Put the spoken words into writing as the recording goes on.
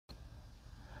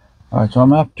Alright, so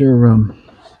I'm after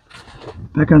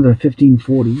back under the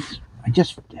 1540s.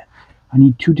 I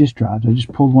need 2 disk drives. I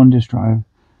just pulled one disk drive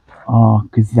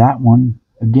because that one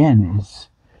again is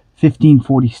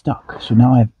 1540 stuck. So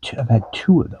now I've had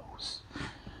 2 of those.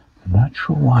 I'm not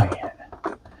sure why yet.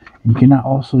 And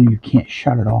you can't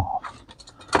shut it off.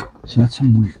 So that's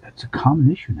that's a common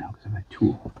issue now because I've had 2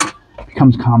 of them. It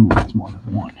becomes common when it's more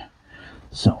than one.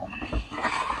 So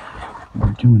what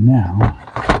we're doing now,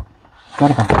 I've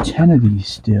got about 10 of these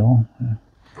still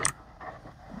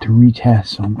to retest.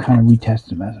 So I'm kind of retesting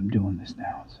them as I'm doing this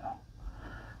now. So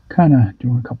kind of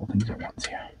doing a couple things at once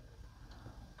here.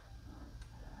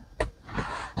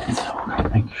 And so I'm going to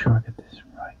make sure I get this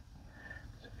right.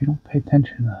 So if you don't pay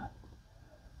attention to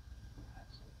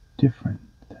that's different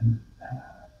than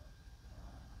that.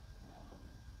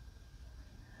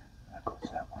 That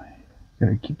goes that way. You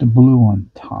got to keep the blue on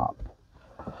top.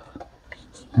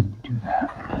 And you do that.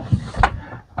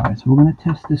 Alright, so we're going to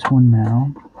test this one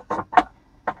now.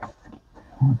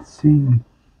 Let's see.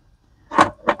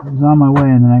 I was on my way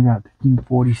and then I got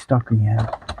 1540 stuck again.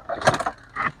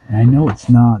 And I know it's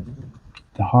not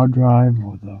the hard drive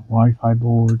or the Wi-Fi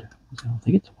board. I don't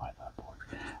think it's a Wi-Fi board.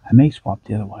 I may swap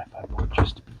the other Wi-Fi board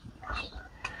just to be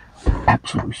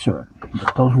absolutely certain.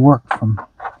 But those work from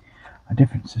a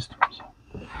different system.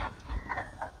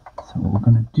 So what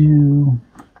we're going to do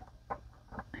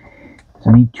is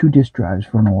I need 2 disk drives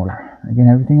for an order. Again,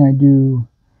 everything I do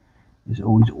is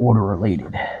always order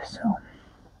related. So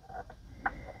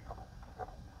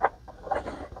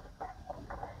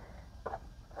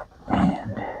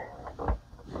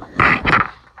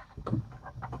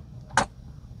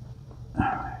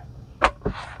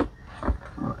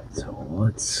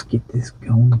let's get this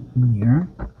going here.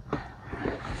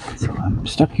 So I'm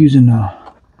stuck using so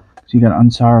you got to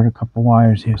unsolder a couple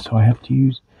wires here, so I have to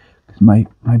use, because my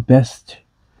best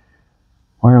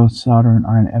wireless soldering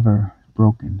iron ever is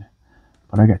broken,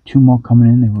 but I got 2 more coming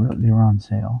in. They were on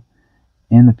sale,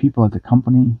 and the people at the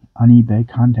company on eBay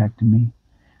contacted me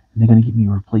and they're going to give me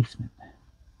a replacement,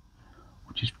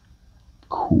 which is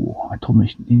cool. I told them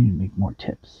they need to make more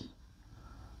tips.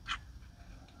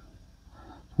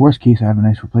 Worst case, I have a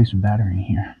nice replacement battery in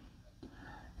here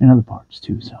and other parts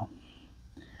too, so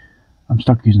I'm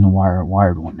stuck using the wired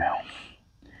one now,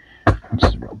 which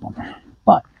is a real bummer,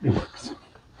 but it works.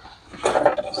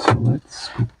 So let's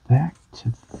go back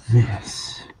to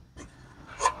this.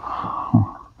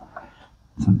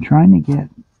 So I'm trying to get,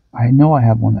 I know I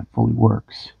have one that fully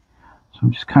works, so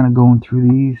I'm just kind of going through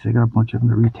these. I got a bunch of them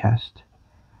to retest.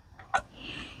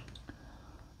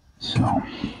 So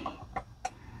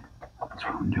that's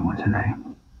what I'm doing today.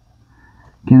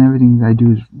 Again, everything I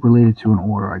do is related to an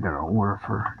order. I got an order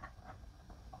for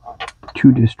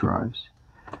 2 disk drives,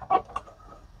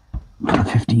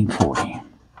 1540.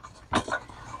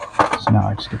 So now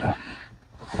I just gotta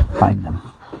find them.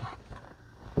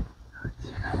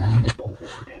 I need a board.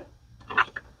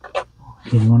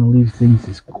 Again, you want to leave things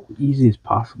as easy as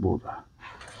possible to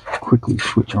quickly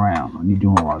switch around when you're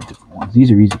doing a lot of different ones.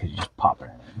 These are easy because you just pop it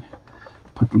in.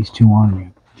 Put these 2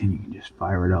 on and you can just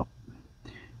fire it up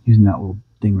using that little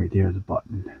thing right there as a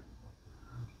button.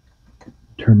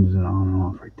 Turns it on and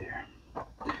off right there.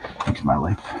 Makes my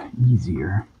life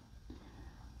easier.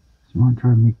 So you want to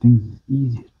try to make things as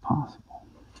easy as possible,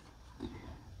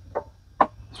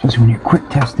 especially when you're quick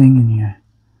testing and you know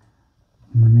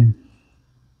what I mean?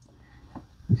 At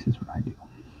least that's what I do.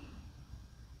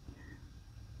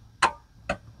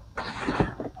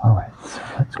 Alright, so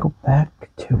let's go back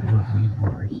to where we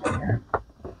were here.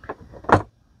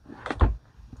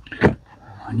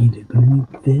 Gonna need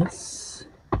this.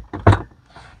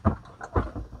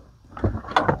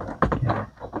 Yeah,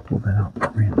 pull that out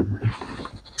randomly.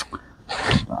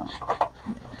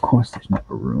 Of course, there's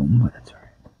never room, but that's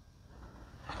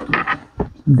alright.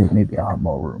 Maybe I'll have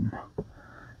more room.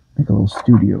 Make a little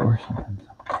studio or something.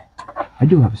 I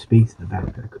do have a space in the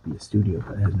back that could be a studio,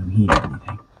 but it has no heat or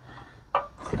anything.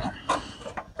 So,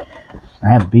 I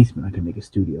have a basement I could make a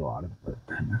studio out of, but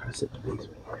I'm not going to sit in the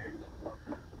basement either.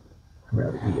 I'd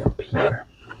rather be up here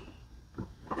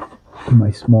in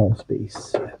my small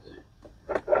space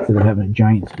instead of having a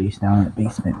giant space down in the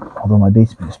basement. Although my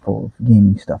basement is full of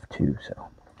gaming stuff too, so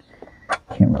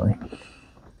can't really.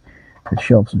 There's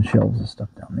shelves and shelves of stuff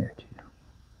down there too.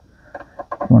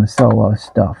 If you want to sell a lot of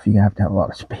stuff, you have to have a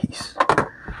lot of space.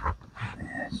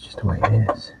 It's just the way it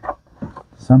is.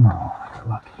 Somehow I got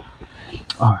lucky.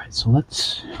 Alright, so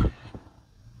let's.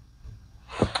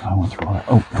 I went through all that.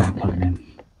 Oh, I plug it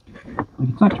in. Like,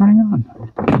 it's not turning on. I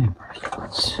would plug it in first.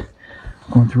 Let's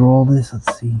going through all this.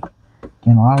 Let's see.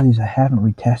 Again, a lot of these I haven't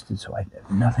retested, so I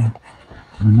have nothing.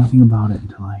 I know nothing about it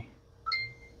until I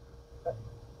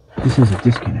This has a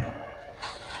disc in it.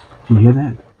 Do you hear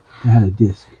that? It had a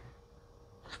disc.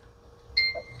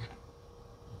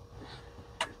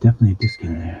 Definitely a disc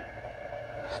in there.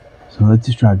 So that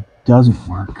disk drive doesn't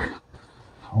work.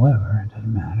 However, it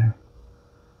doesn't matter.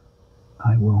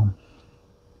 I will,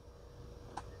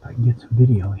 if I can get some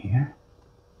video here.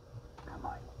 Come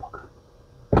on, fucker.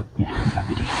 Yeah, I got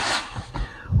video.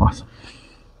 Awesome.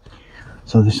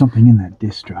 So there's something in that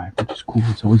disk drive, which is cool.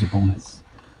 It's always a bonus.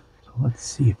 So let's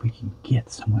see if we can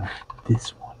get some of this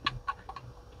one.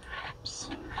 Oops.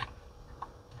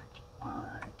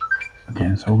 Alright.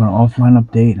 Okay, so we're going to offline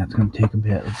update, and that's going to take a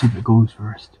bit. Let's see if it goes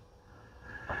first.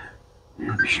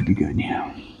 Yeah, this should be good,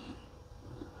 yeah.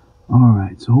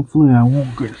 Alright, so hopefully I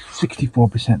won't get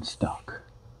 64% stuck.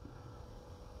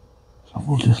 So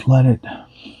we'll just let it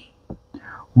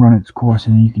run its course,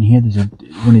 and then you can hear there's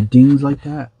when it dings like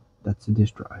that, that's the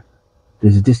disk drive.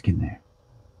 There's a disk in there.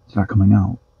 It's not coming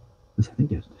out. I think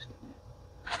there's a disk in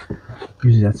there.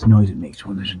 Usually that's the noise it makes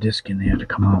when there's a disk in there to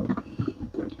come out.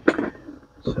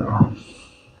 So,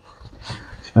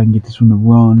 see if I can get this one to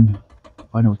run.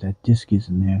 Find out what that disk is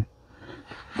in there.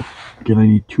 Again, I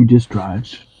need 2 disk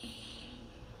drives.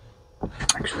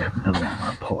 Actually, I have another one I'm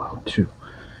going to pull out too.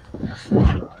 4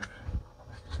 drive.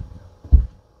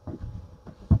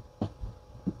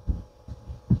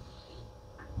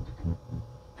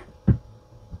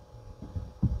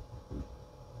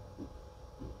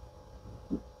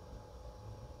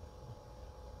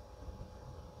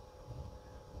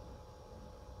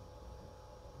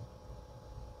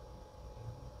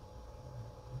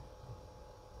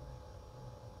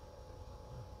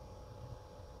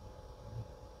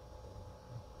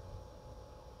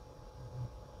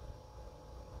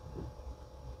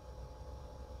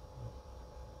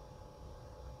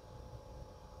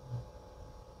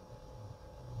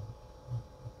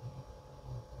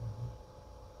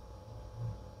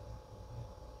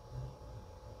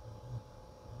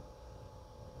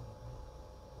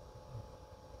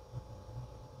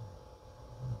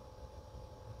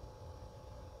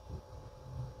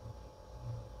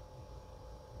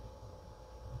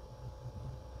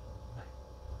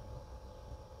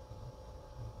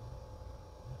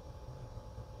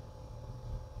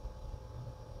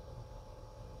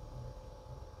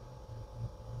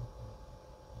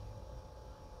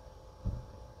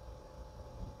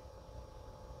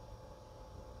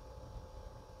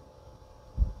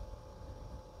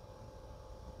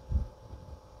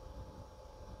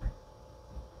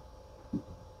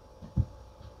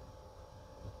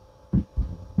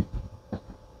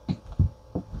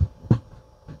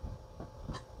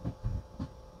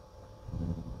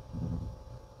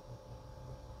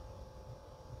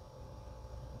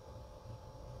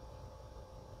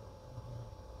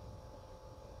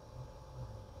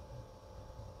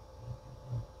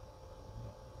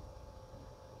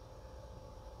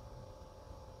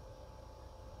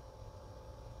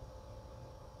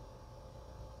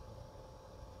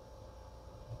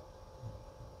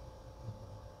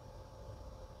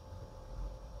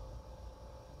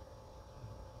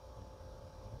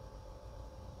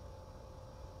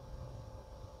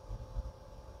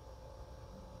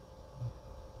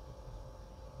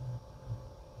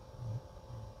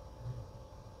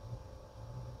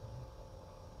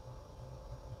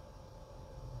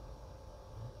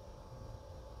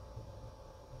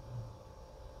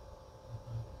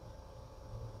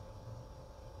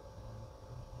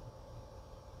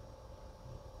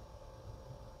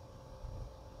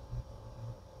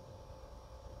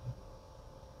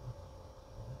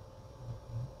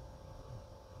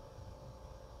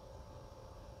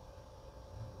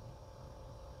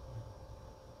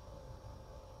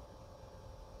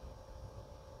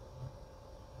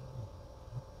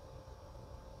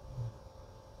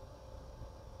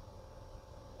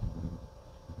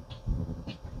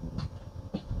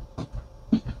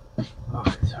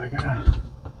 So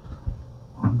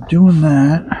I'm doing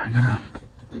that. I gotta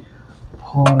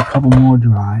pull out a couple more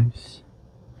drives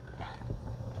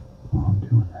while I'm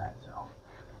doing that.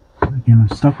 So again,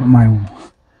 I'm stuck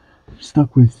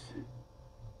with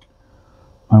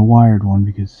my wired one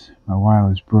because my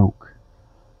wireless broke.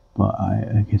 But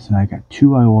I guess I got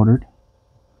 2 I ordered,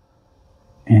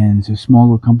 and it's a small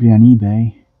little company on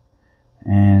eBay,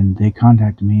 and they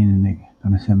contacted me and they're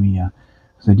gonna send me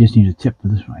because I just need a tip for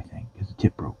this one, I think, because the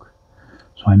tip broke.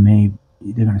 So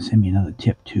they're gonna send me another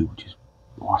tip too, which is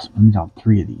awesome. I'm down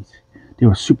 3 of these. They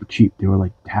were super cheap. They were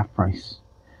like half price.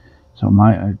 So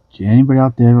anybody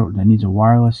out there that needs a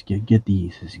wireless, get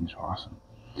these. This thing's awesome.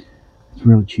 It's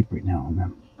really cheap right now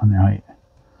on their height.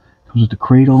 Comes with the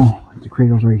cradle. The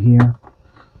cradle's right here.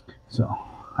 So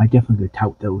I definitely could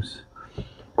tout those.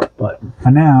 But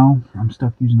for now, I'm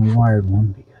stuck using the wired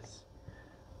one because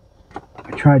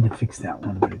I tried to fix that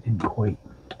one, but it didn't quite.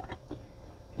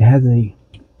 It has a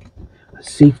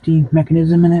safety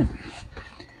mechanism in it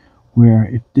where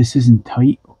if this isn't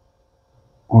tight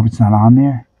or if it's not on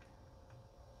there,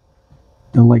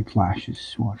 the light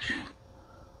flashes. Watch.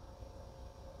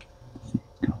 It's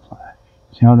gonna flash.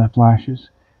 See how that flashes?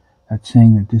 That's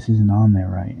saying that this isn't on there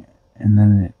right, and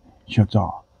then it shuts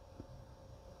off.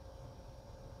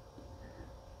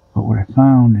 But what I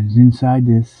found is inside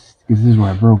this, because this is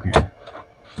where I broke it.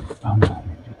 Oh no, let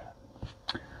me do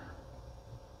that.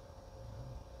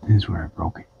 This is where I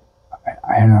broke it.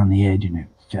 I had it on the edge and it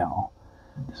fell.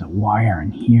 There's a wire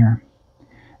in here,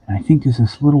 and I think there's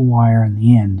this little wire in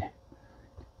the end.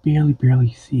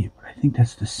 Barely see it, but I think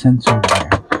that's the sensor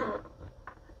wire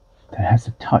that has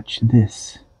to touch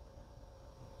this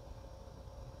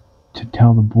to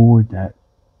tell the board that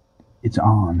it's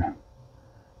on.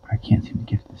 But I can't seem to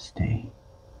get it to stay.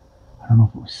 I don't know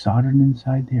if it was soldered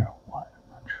inside there or what.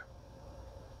 I'm not sure.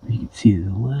 But you can see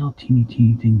there's a little teeny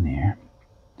thing there.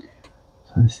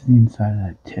 So this is the inside of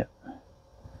that tip.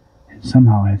 And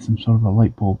somehow it has some sort of a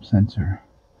light bulb sensor,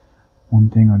 one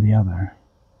thing or the other,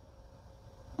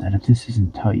 that if this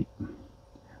isn't tight,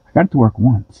 I got it to work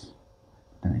once,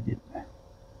 then I didn't.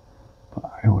 But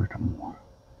I ordered them more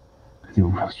because they were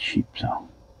really cheap. So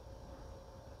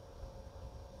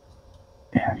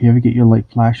yeah, if you ever get your light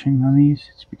flashing on these,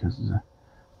 it's because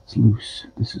it's loose.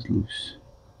 This is loose.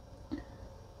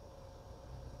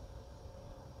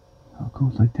 So it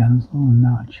goes like that. There's a little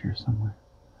notch here somewhere.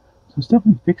 So it's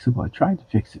definitely fixable. I tried to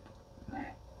fix it.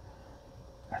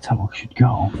 That's how it should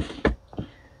go.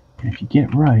 And if you get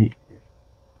it right,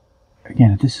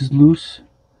 again, if this is loose,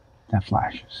 that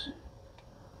flashes.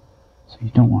 So you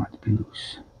don't want it to be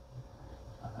loose.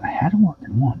 I had it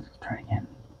working once. Let's try it again.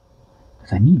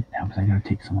 Because I need it now, because I gotta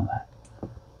take some of that.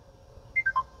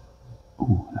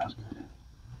 Ooh, that was good.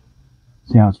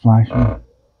 See how it's flashing?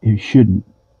 It shouldn't,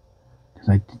 because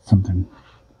I did something.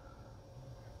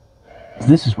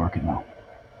 This is working though.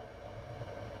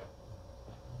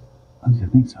 At least I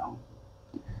think so.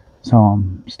 So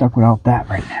I'm stuck without that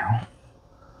right now.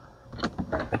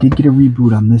 I did get a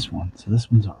reboot on this one, so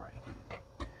this one's alright.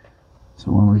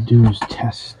 So what I'm going to do is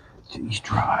test these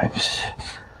drives.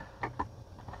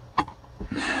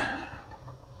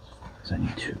 Because I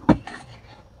need to.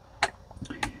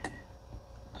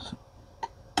 So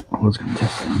I was going to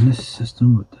test it on this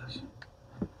system with this.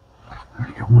 I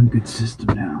already got one good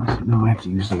system now, so now I have to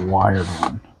use the wired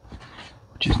one.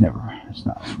 Which is it's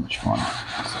not as much fun.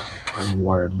 It's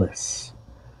wireless.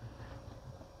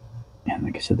 And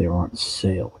like I said, they were on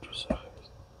sale, which was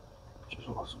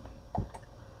awesome.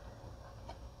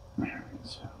 Alright,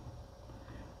 so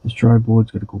this drive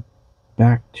board's got to go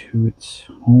back to its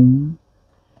home,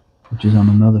 which is on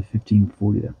another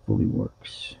 1540 that fully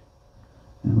works.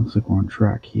 And it looks like we're on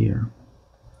track here.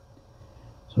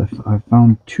 So I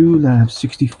found two that have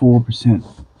 64%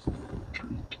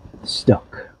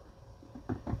 stuck.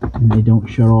 And they don't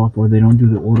shut off or they don't do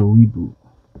the auto reboot.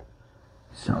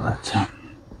 So that's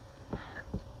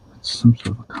some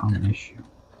sort of a common issue.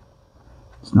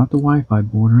 It's not the Wi-Fi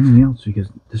board or anything else because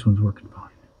this one's working fine.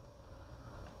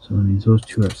 So that means those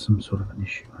two have some sort of an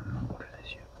issue. I don't know what it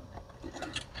is yet.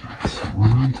 Alright, so we're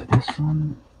on to this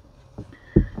one.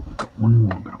 Got one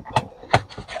more I'm gonna pull.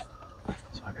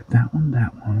 So I got that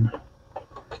one.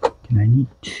 And I need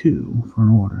two for an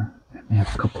order. I may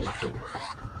have a couple left over.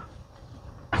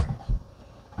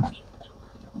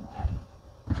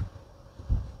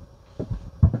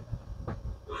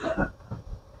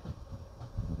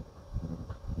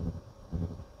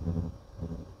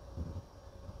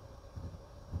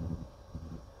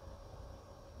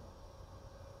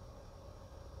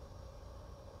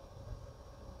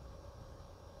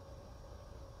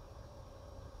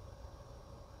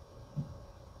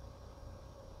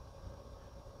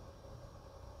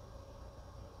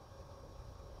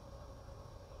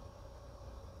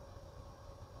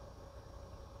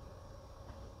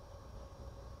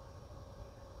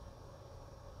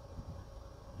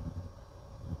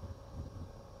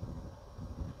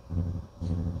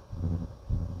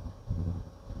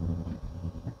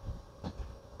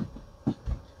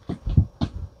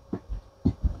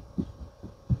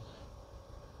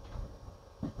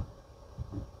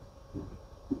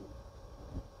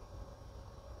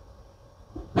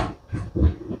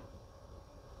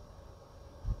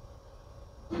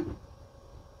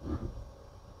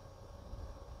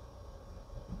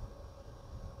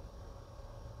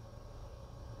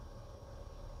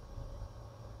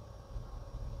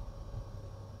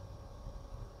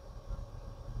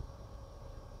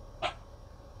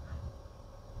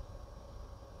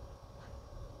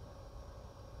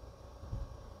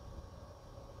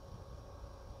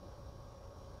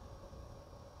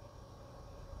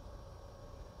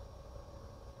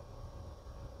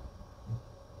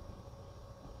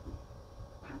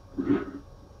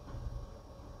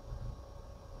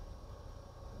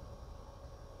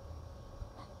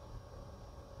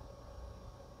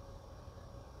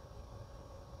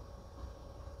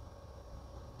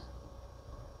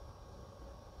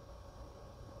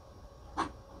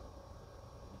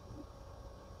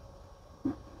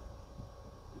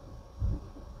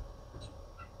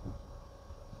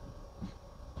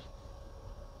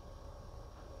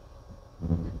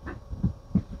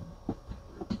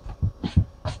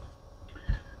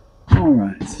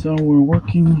 Alright, so we're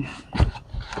working.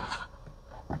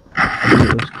 That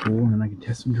looks cool, and then I can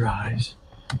test some drives.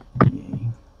 Yay.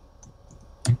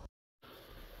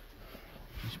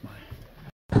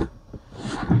 So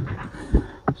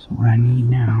what I need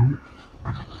now,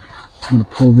 I'm going to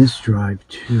pull this drive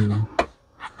to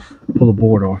pull the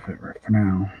board off it right for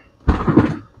now.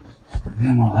 And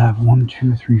then I'll have 1,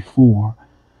 2, 3, 4.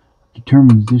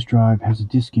 Determines this drive has a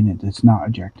disk in it that's not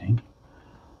ejecting.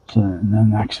 So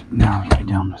then actually now it's right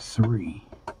down to 3.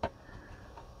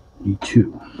 Need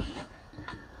 2. So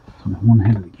I'm at one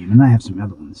head of the game. And I have some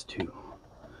other ones too.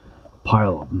 A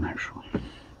pile of them actually.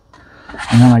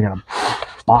 And then I got a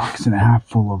box and a half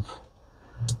full of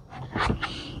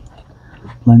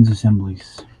lens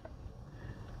assemblies.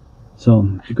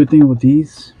 So the good thing with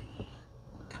these,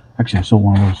 actually I sold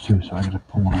one of those too, so I gotta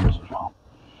pull one of those as well,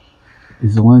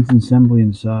 is the lens assembly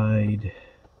inside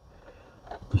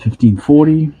the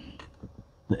 1540,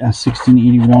 the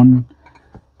S1681,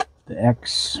 the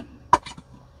X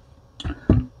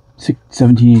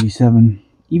 1787,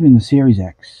 even the Series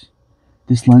X.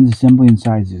 This lens assembly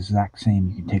inside is the exact same.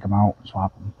 You can take them out,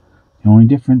 swap them. The only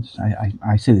difference,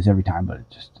 I say this every time, but it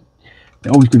just,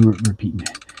 they're always good repeating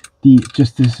it.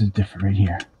 Just this is different right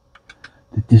here.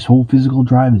 This whole physical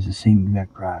drive is the same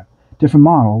exact drive. Different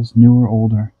models, newer,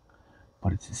 older,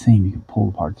 but it's the same. You can pull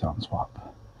the parts out and swap.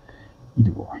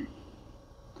 Either or.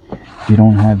 If you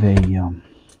don't have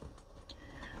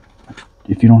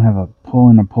a pull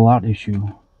in or pull out issue,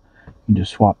 you can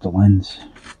just swap the lens.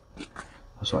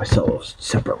 So I sell those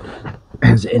separately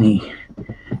as any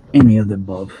of the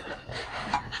above.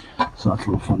 So that's a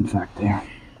little fun fact there.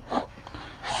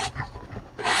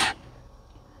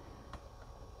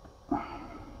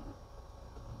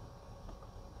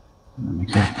 And that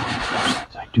makes sense.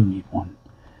 I do need one.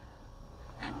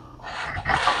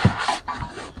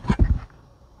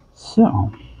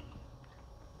 So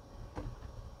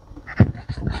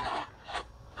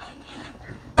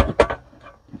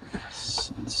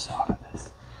inside of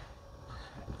this.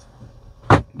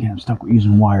 Again, I'm stuck with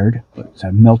using wired, but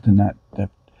I'm melting that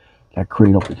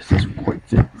cradle because it doesn't quite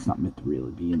fit. It's not meant to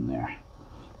really be in there.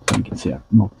 So you can see I've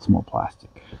melted some more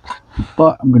plastic.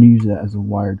 But I'm going to use that as a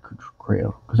wired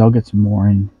cradle because I'll get some more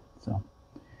in, so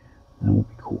that will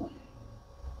be cool.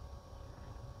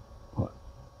 But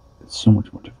it's so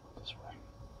much more difficult this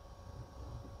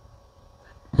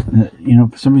way. You know,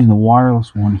 for some reason the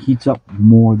wireless one heats up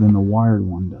more than the wired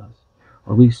one does,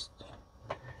 or at least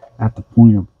at the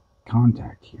point of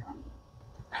contact here.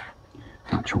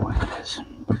 Not sure why that is,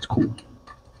 but it's cool.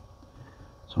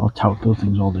 So I'll tout those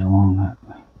things all day long. That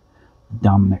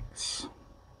Domnex,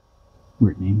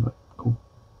 weird name, but cool.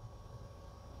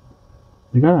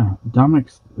 They got a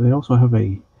Domnex. They also have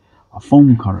a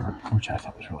foam cutter, which I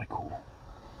thought was really cool.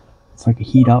 It's like a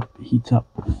heats up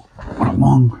on a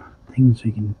long thing, so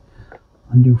you can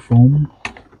undo foam,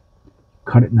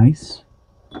 cut it nice.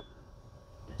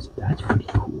 That's pretty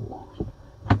cool.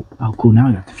 Oh, cool. Now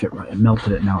I got to fit right. I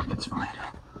melted it. Now it fits fine.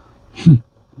 Maybe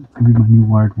my new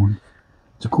wired one.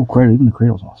 It's a cool cradle. Even the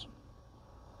cradle's awesome.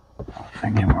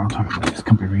 Again, we're talking about this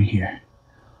company right here.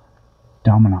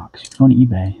 Dominox. You can go on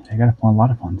eBay. They got a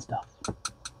lot of fun stuff.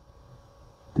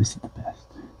 This is the best.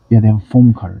 Yeah, they have a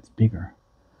foam cutter. It's bigger.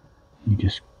 You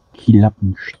just heat it up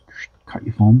and cut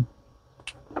your foam.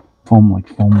 Foam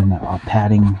in a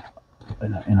padding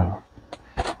in a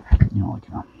like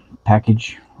in a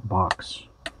package, a box.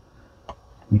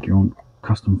 Make your own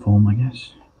custom foam, I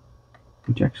guess.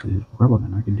 Which actually is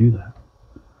relevant. I can do that.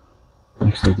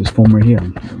 Actually, this foam right here,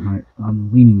 I'm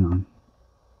leaning on.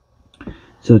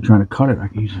 Instead of trying to cut it, I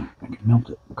can melt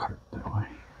it and cut it that way.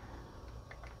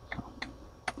 So,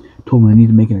 I told them I need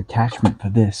to make an attachment for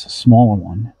this, a smaller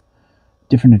one.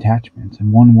 Different attachments,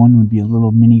 and one would be a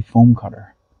little mini foam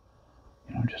cutter.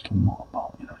 You know, just a small,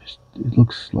 it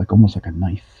looks like almost like a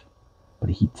knife, but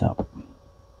it heats up.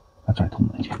 That's what I told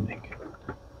them I should make.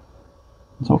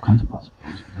 There's all kinds of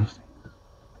possibilities in those things.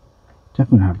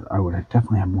 I would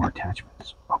definitely have more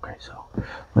attachments. Okay, so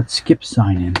let's skip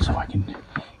sign in so I can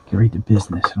get right to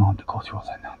business and I don't have to go through all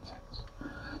that nonsense.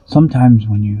 Sometimes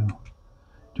when you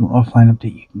do an offline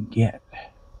update, you can get.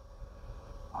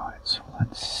 Alright, so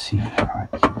let's see.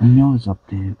 Alright, so Windows is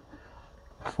updated.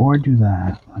 Before I do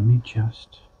that, let me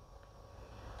just.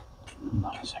 Hold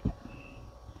on a second.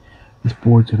 This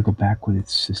board's got to go back with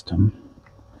its system.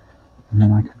 And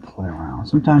then I can play around.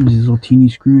 Sometimes these little teeny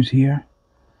screws here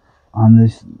on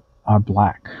this are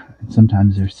black, and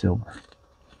sometimes they're silver.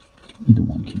 Either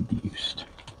one can be used.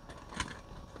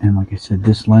 And like I said,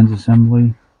 this lens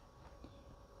assembly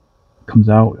comes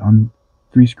out on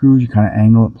 3 screws. You kind of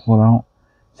angle it, pull it out.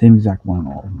 Same exact one on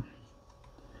all of them.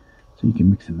 So you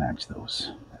can mix and match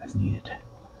those as needed.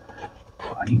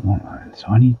 So I need one lens. So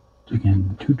I need,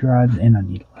 again, 2 drives and I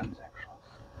need a lens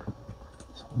actually.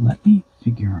 So let me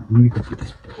figure out, let me go put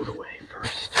this board away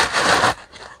first.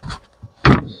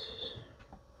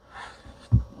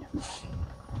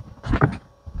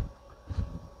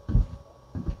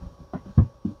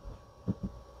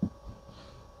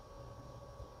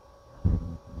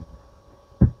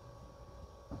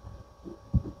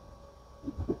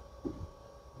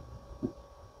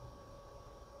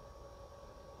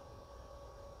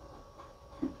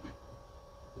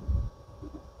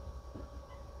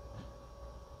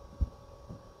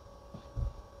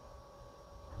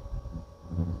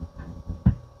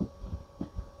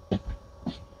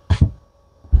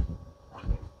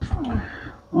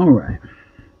 Alright,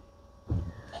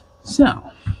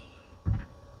 so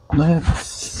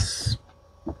let's,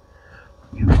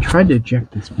 I tried to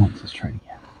eject this once, let's try it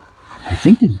again. I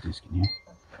think there's a disc in here.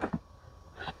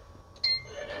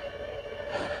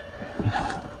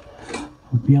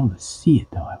 We'll be able to see it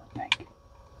though, I would think.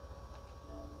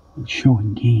 It's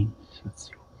showing games. Let's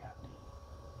see what we got.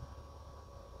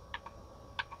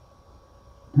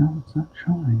 No, it's not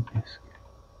showing any disc.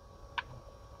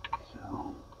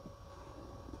 So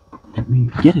let me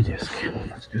get a disc.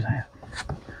 Let's do that.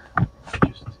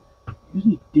 Just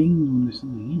usually dings when there's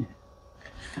something in it.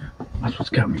 That's what's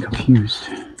got me confused.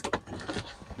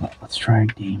 But let's try a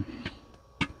game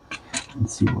and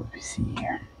see what we see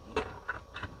here.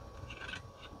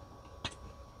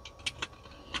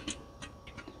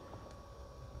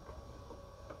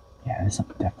 Yeah, there's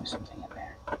definitely something in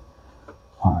there.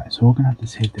 Alright, so we're gonna have to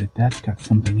say that that's got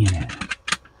something in it.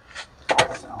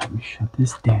 So let me shut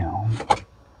this down.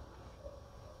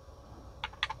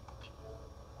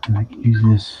 And I can use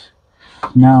this.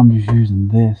 Now I'm just using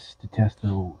this to test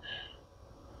those,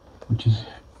 which is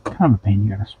kind of a pain.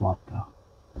 You gotta swap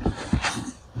the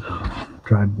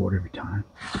drive board every time,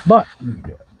 but we can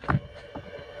do it.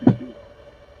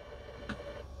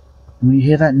 When you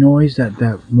hear that noise,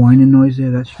 that whining noise there,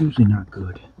 that's usually not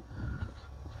good.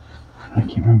 I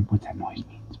can't remember what that noise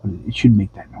means, but it should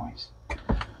make that noise. So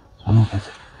I don't know if that's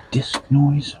a disc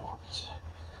noise or it's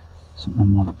something the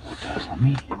motherboard does. Let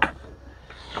me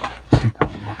take a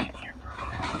look in here for a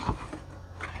minute.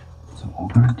 So what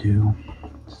we're gonna do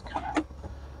is kind of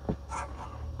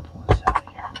pull this out of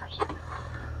here for a second.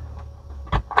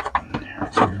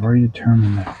 So we've already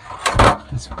determined that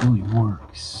this really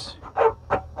works.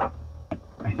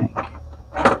 I think,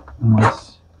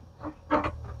 unless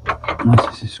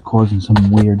this is causing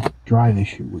some weird drive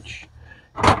issue, which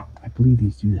I believe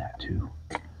these do that too.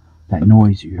 That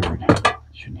noise you heard,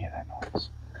 shouldn't hear that noise.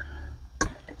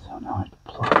 So now I have to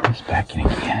plug this back in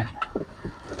again.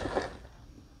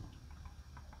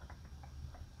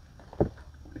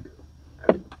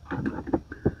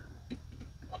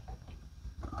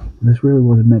 This really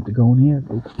wasn't meant to go in here.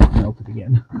 Oops, it melted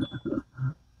again.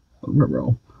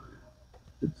 Ruh-roh.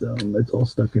 It's all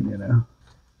stuck in here now.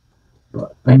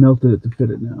 But I melted it to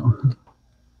fit it now.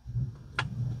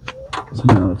 So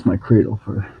now that's my cradle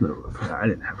for that. I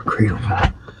didn't have a cradle for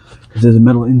that. Because there's a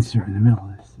metal insert in the middle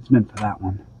of this. It's meant for that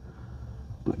one.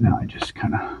 But now I just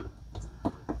kind of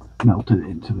melted it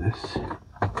into this.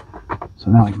 So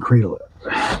now I can cradle it.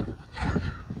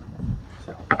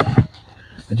 So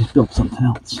I just built something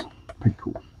else. Pretty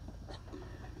cool.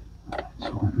 Alright,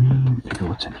 so let me figure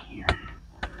what's in here.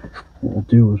 What we'll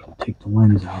do is we'll take the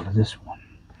lens out of this one.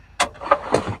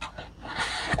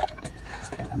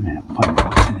 And I'm gonna find out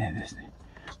what's in there.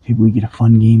 Maybe we get a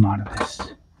fun game out of this.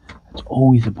 That's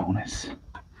always a bonus.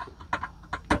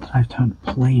 I have time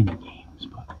to play any games,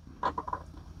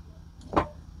 but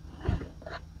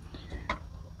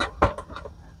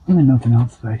really nothing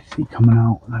else that I see coming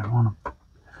out that I want to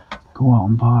go out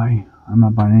and buy. I'm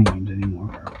not buying any games anymore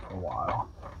for a while.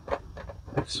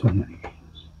 There's so many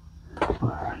games.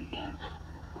 But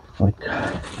like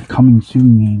coming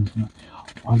soon games.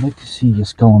 I'd like to see a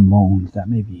Skull and Bones. That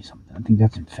may be something. I think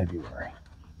that's in February.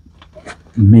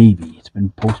 Maybe. It's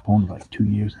been postponed for like 2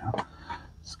 years now.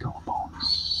 Skull and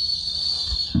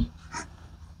Bones.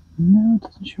 No, it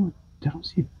doesn't show. I don't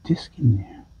see a disc in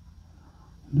there.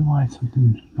 I wonder why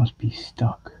something must be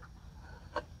stuck.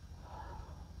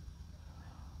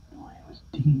 Why it was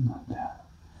dinging like that.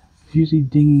 It's usually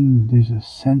dinging. There's a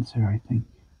sensor, I think,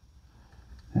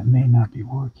 that may not be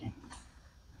working.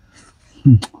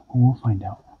 Well, we'll find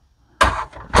out.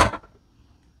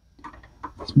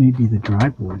 This may be the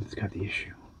drive board that's got the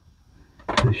issue.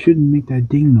 It shouldn't make that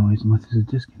ding noise unless there's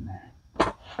a disc in there.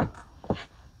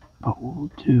 But what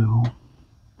we'll do,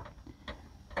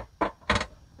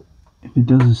 if it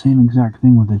does the same exact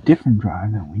thing with a different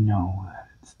drive, then we know that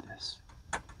it's this.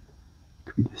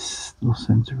 Could be this little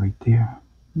sensor right there.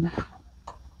 I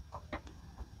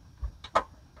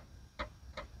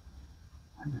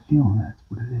have a feeling that's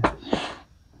what it is.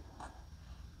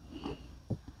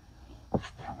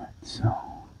 Alright, so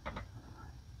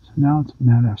now it's a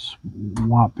matter of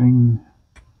swapping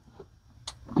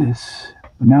this.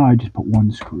 But now I just put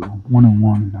one screw, one and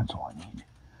one, that's all I need.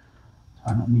 So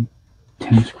I don't need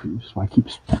 10 screws. So I keep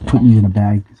putting these in a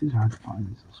bag because it's hard to find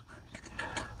these little screws.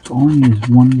 So all I need is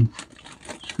one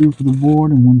screw for the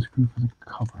board and one screw for the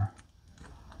cover.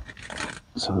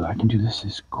 So that I can do this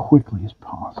as quickly as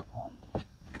possible.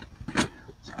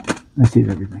 So that saves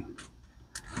everything.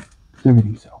 Because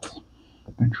everything sells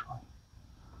eventually.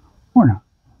 Or not.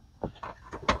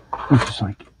 It's just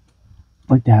like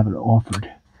to have it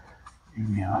offered.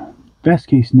 Yeah. Best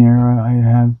case scenario, I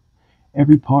have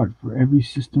every part for every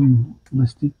system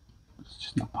listed. It's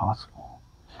just not possible.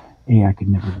 AI could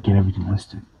never get everything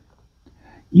listed.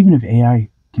 Even if AI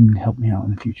can help me out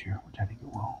in the future, which I think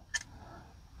it will.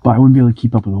 But I wouldn't be able to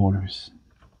keep up with orders.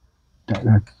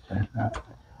 I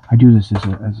do this as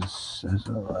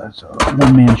a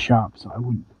one-man shop, so I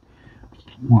wouldn't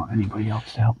want anybody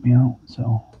else to help me out.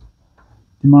 So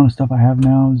the amount of stuff I have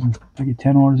now is if I get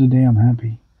 10 orders a day, I'm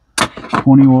happy.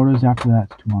 20 orders after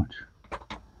that's too much.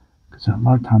 Because a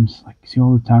lot of times, like, see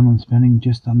all the time I'm spending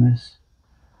just on this.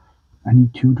 I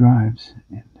need 2 drives,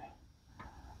 and I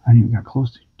haven't even got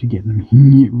close to getting them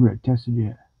tested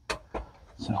yet.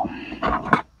 So,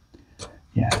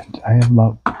 yeah, I have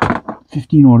about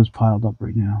 15 orders piled up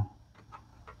right now,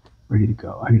 ready to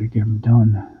go. I gotta get them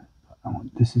done.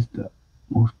 This is the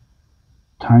most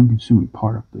time-consuming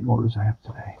part of the orders I have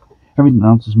today. Everything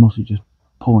else is mostly just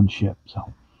pull and ship.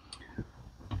 So,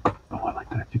 oh, I like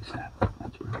that I fixed that.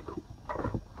 That's really cool.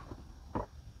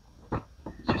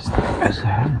 Just as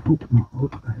I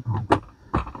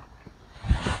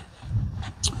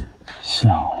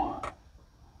so,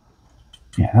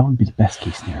 yeah, that would be the best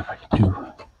case scenario if I could do.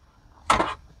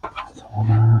 So hold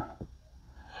on.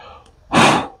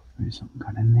 There's something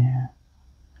got in there.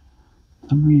 For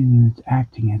some reason it's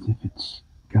acting as if it's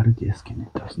got a disc and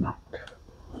it does not.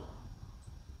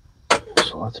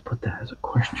 So let's put that as a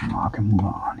question mark and move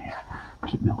on here.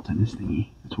 Keep melting this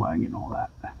thingy. That's why I get all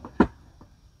that.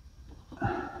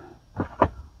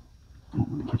 Don't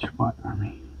want to get your butt on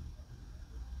me.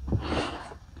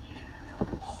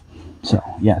 So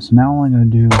yeah, so now all I gotta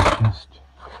do is just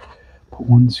put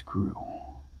one screw.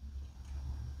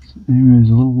 So there's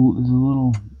a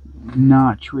little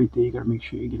notch right there. You gotta make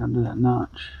sure you get under that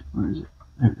notch. Where is it?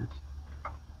 There it is.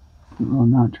 A little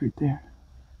notch right there.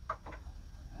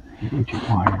 You get your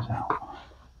wires out.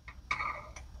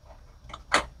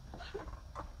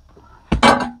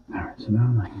 Alright, so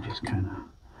now I can just kind of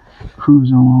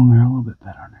cruise along there a little bit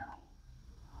better now.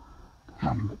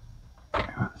 I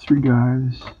got 3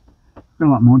 drives. I've got a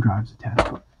lot more drives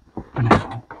attached, but for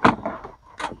now.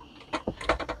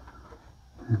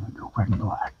 And we go red and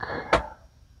black.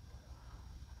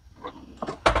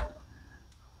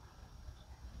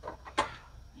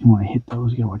 You want to hit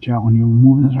those, you gotta watch out when you're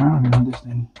moving this around. You know, this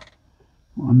thing,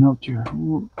 you want to melt your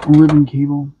ribbon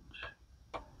cable.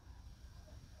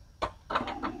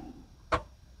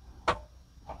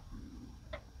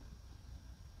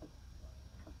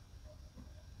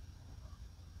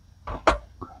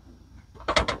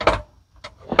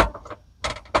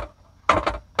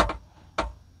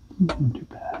 Not too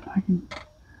bad.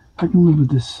 I can live with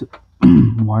this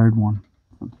wired one.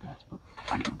 Not the best, but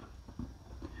I can live with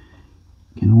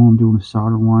it. Again, all I'm doing is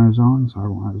solder wires on,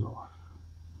 solder wires off.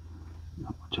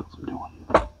 Not much else I'm doing.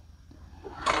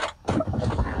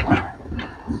 Alright,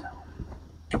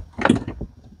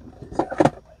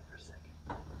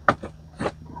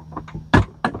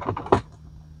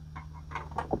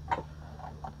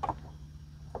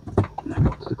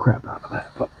 so the crap out of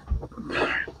that, but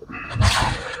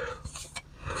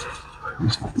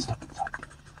let's find stuff inside.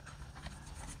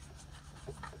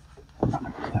 I'm not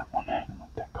gonna use that one. I don't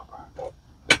like that cover.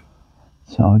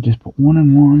 So I'll just put one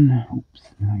and one. Oops,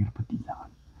 now I gotta put these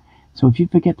on. So if you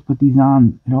forget to put these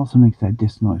on, it also makes that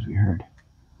disc noise we heard.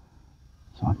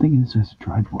 So I'm thinking this is a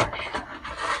drive board issue.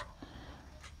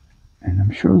 And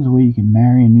I'm sure there's a way you can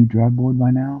marry a new drive board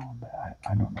by now, but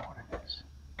I don't know what it is.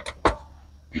 I'm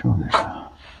sure there's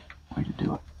a way to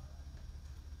do it.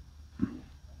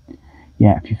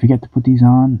 Yeah, if you forget to put these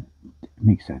on, it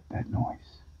makes that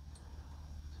noise.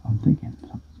 So I'm thinking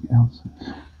something else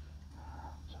is.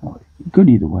 So good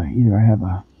either way. Either I have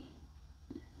a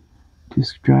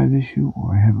disk drive issue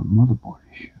or I have a motherboard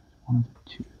issue. One of the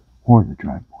two. Or the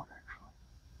drive board, actually.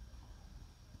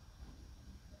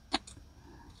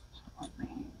 So let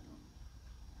me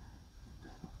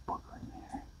put right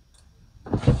there.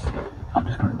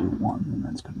 one, and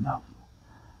that's good enough.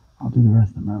 I'll do the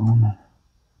rest on my own.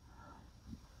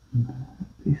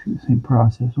 Basically the same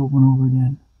process over and over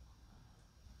again.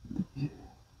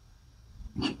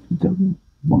 The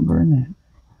bugger in there.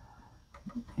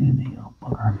 And the yellow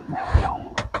bugger. There we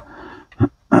go.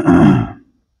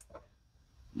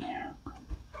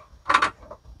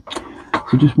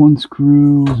 So just one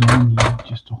screw is all I need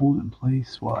just to hold it in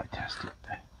place while I test it.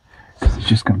 Because it's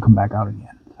just going to come back out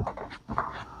again. So.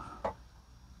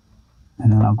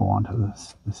 And then I'll go on to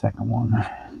the second one.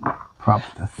 Probably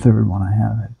the third one I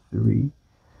have at 3.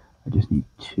 I just need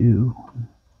 2.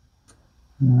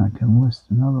 And then I can list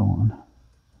another one.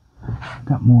 I've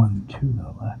got more than 2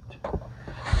 though left.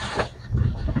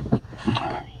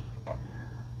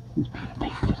 This being a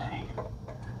pain today. I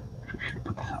should have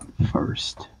put this on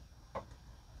first.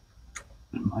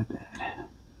 My bad.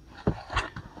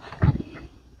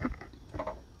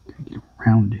 Gotta get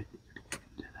around it.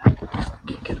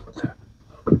 Can't get it with that.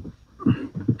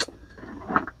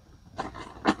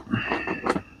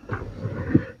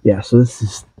 Yeah, so this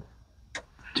is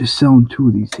just selling 2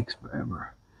 of these takes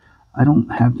forever. I don't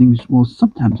have things, well,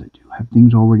 sometimes I do have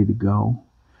things all ready to go.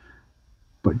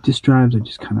 But disk drives, I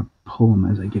just kind of pull them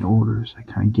as I get orders. I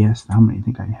kind of guess how many I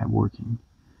think I have working.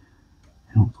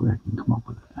 And hopefully I can come up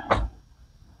with it.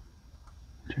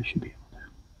 Which I should be able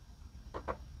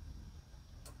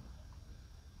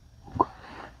to.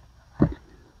 Okay.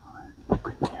 Alright,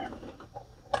 right there.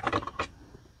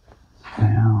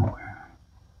 Now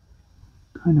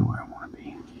kind of where I want to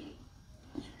be.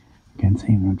 Again,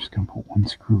 same, I'm just going to put one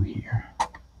screw here.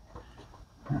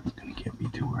 That's going to get me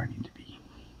to where I need to be.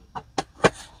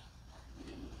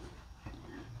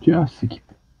 Just to keep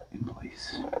it in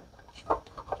place.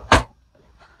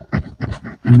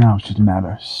 And now it's just a matter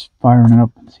of firing it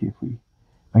up and see if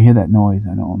I hear that noise,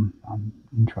 I know I'm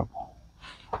in trouble.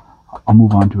 I'll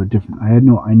move on to a different. I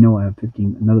know I have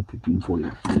another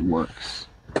 1540 that works.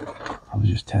 I was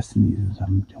just testing these as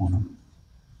I'm doing them.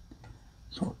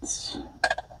 So let's see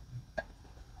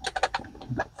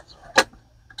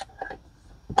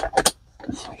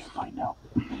if I can find out.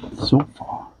 So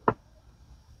far,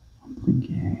 I'm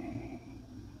thinking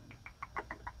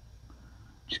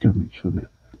just gotta make sure that it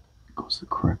goes the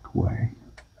correct way.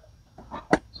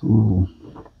 It's a little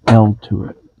L to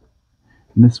it.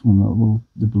 And this one,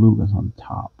 the blue goes on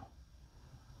top.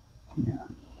 Yeah.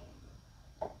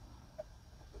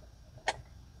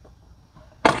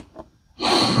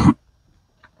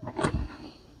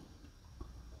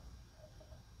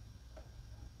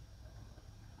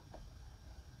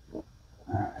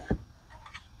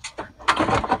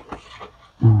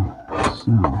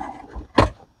 So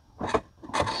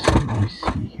let's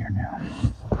see here now. I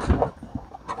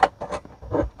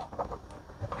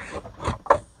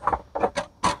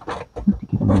have to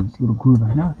get in this little groove.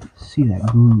 I now see that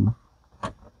groove.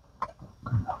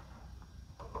 Good enough.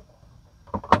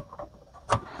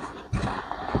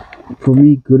 For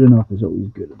me, good enough is always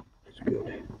good. It's good.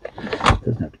 It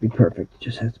doesn't have to be perfect. It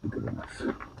just has to be good enough.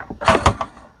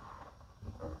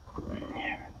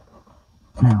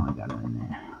 Now I got it in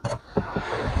there.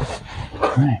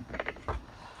 Alright.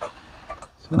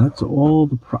 So that's all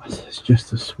the process, just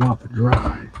to swap a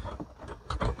drive.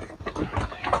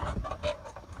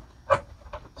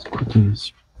 As quickly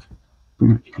as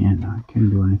pretty much can. I can't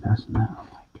do any faster than that.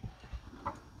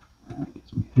 That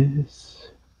gives me this.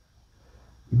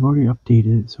 We've already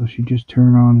updated it, so it should just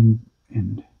turn on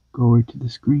and go right to the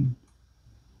screen.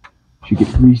 Should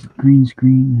get green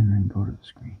screen and then go to the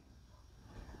screen.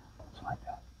 Just like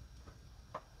that.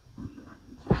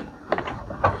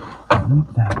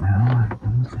 Remove that now.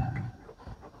 Remove that.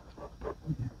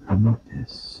 Remove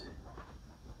this.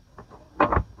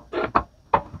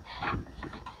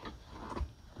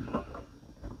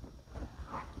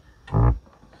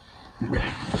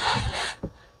 Okay.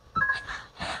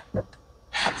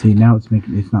 See, now it's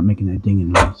not making that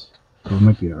dinging noise. So it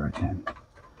might be alright then.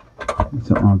 It's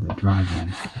something wrong with the drive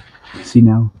then. See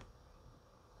now?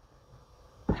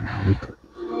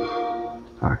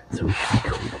 Alright, so we should be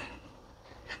cool.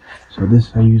 So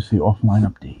this, I use the offline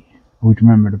update. Always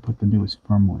remember to put the newest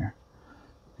firmware.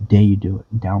 The day you do it,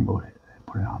 download it, and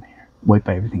put it on here. Wipe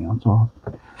everything else off.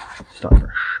 Start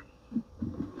fresh.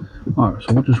 Alright,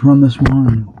 so we'll just run this one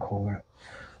and we'll call it.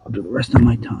 I'll do the rest of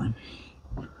my time.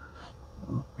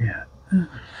 Oh, yeah.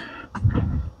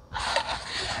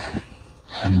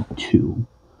 I need 2.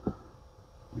 But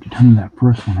you're telling me that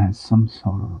first one has some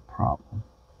sort of a problem.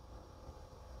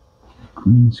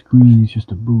 Green screen is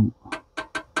just a boot.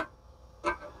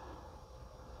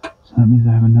 So that means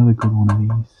I have another good one of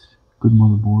these. Good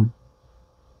motherboard.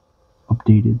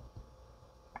 Updated.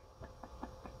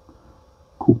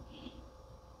 Cool.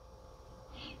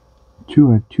 two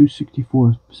are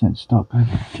 264% stuck. I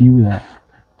have a few that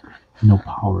no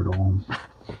power at all.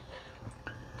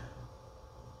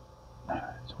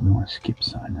 So we want to skip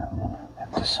sign that. I don't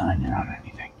have to sign in on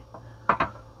anything.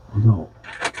 Although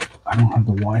I don't have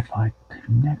the Wi-Fi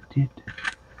connected,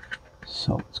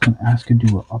 so it's going to ask to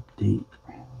do an update.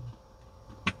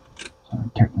 So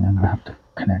technically I'm going to have to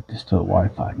connect this to the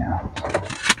Wi-Fi now,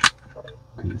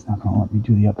 because it's not going to let me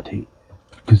do the update.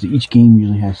 Because each game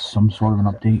usually has some sort of an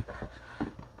update.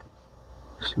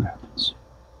 Let's see what happens.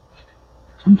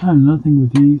 Sometimes another thing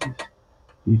with these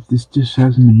is if this just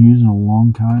hasn't been used in a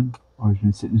long time, or it's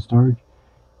been sitting in storage,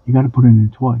 you got to put it in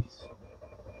twice.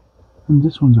 And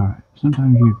this one's alright.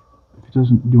 Sometimes if it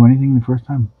doesn't do anything the first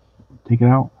time, take it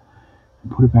out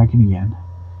and put it back in again.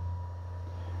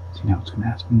 See, now it's going to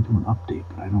ask me to do an update,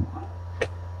 but I don't have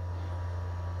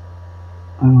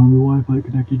the Wi-Fi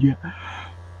connected yet.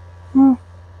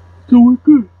 So we're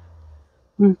good.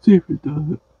 Let's see if it does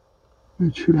it.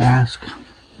 It should ask.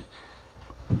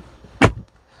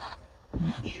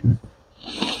 It should.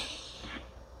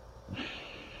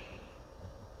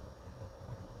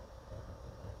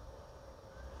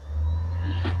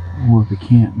 Or if it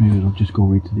can't, maybe it'll just go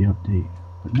right to the update.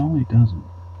 But no, it doesn't.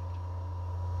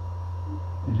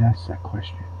 It asks that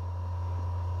question.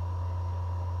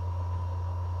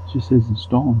 It just says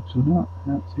installing, so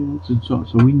see, that's installed.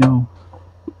 So we know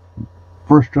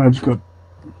first drive's good.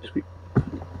 Sweet.